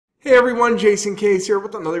Hey everyone, Jason Case here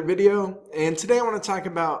with another video, and today I want to talk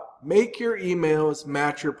about make your emails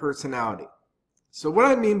match your personality. So what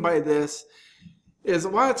I mean by this is a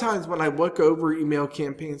lot of times when I look over email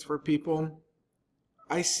campaigns for people,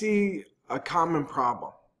 I see a common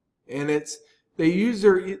problem, and it's they use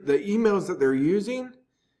the emails that they're using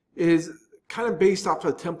is kind of based off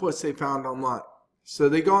of templates they found online. So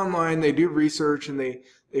they go online, they do research, and they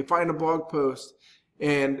find a blog post,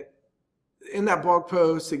 and in that blog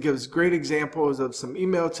post, it gives great examples of some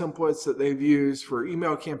email templates that they've used for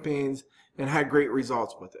email campaigns and had great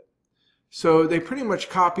results with it. So they pretty much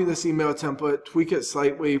copy this email template, tweak it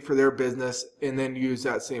slightly for their business, and then use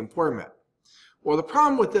that same format. Well, the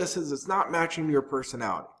problem with this is it's not matching your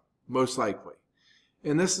personality, most likely.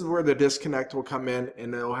 And this is where the disconnect will come in,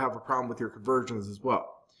 and it'll have a problem with your conversions as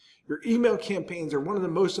well. Your email campaigns are one of the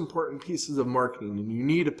most important pieces of marketing, and you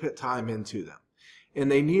need to put time into them. And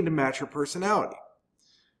they need to match your personality.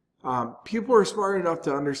 People are smart enough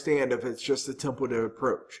to understand if it's just a templated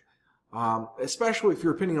approach, especially if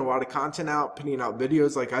you're putting a lot of content out, putting out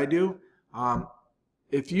videos like I do.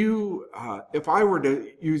 If I were to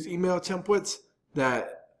use email templates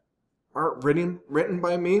that aren't written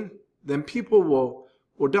by me, then people will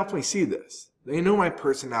definitely see this. They know my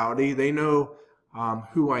personality, they know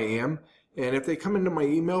who I am, and if they come into my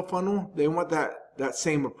email funnel, they want that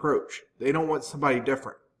same approach. They don't want somebody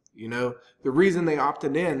different. You know, the reason they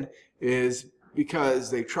opted in is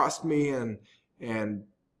because they trust me and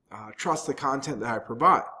trust the content that I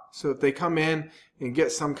provide. So if they come in and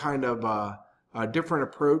get some kind of a different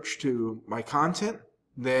approach to my content,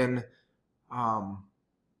 then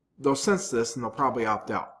they'll sense this and they'll probably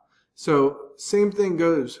opt out. So same thing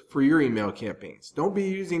goes for your email campaigns. Don't be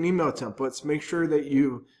using email templates. Make sure that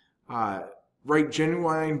you write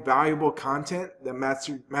genuine, valuable content that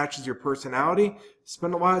matches your personality.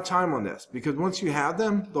 Spend a lot of time on this, because once you have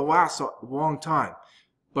them, they'll last a long time,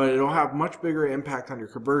 but it'll have much bigger impact on your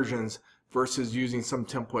conversions versus using some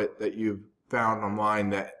template that you've found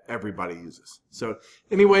online that everybody uses. So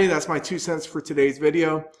anyway, that's my 2 cents for today's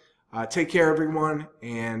video. Take care everyone,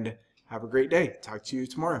 and have a great day. Talk to you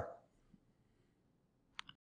tomorrow.